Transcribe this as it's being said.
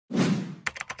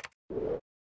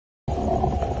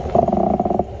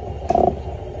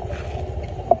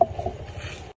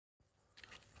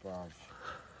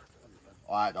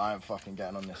I ain't fucking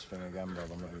getting on this thing again, bro.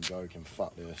 I'm not even joking.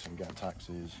 Fuck this. I'm getting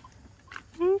taxis.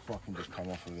 Fucking just come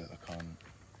off of it, I can't.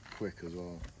 Quick as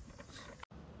well.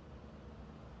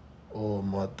 Oh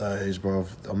my days, bro.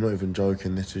 I'm not even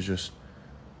joking. This is just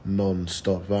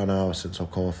non-stop. About an hour since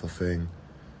I've come off the thing.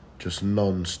 Just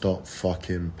non-stop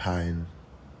fucking pain.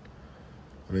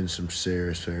 I'm in some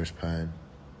serious pain.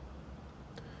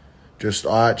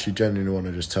 I actually genuinely want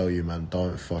to just tell you, man,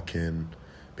 don't fucking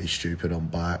be stupid on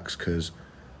bikes, because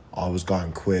I was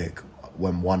going quick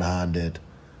when one-handed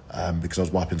because I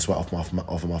was wiping sweat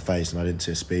off my face and I didn't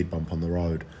see a speed bump on the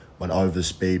road. Went over the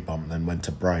speed bump, then went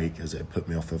to brake as it put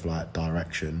me off of like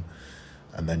direction,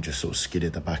 and then just sort of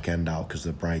skidded the back end out because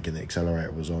the brake and the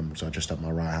accelerator was on. So I just had my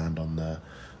right hand on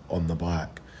the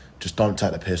bike. Just don't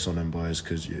take the piss on them, boys,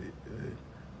 because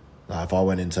like if I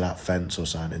went into that fence or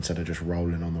something instead of just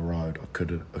rolling on the road, I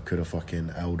could have fucking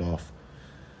held off.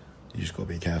 You just got to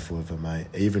be careful with them, mate.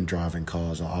 Even driving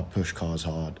cars, I push cars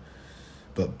hard,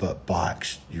 but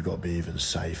bikes, you got to be even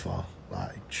safer.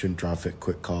 Like, you shouldn't drive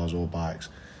quick cars or bikes,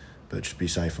 but just be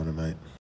safe on them, mate.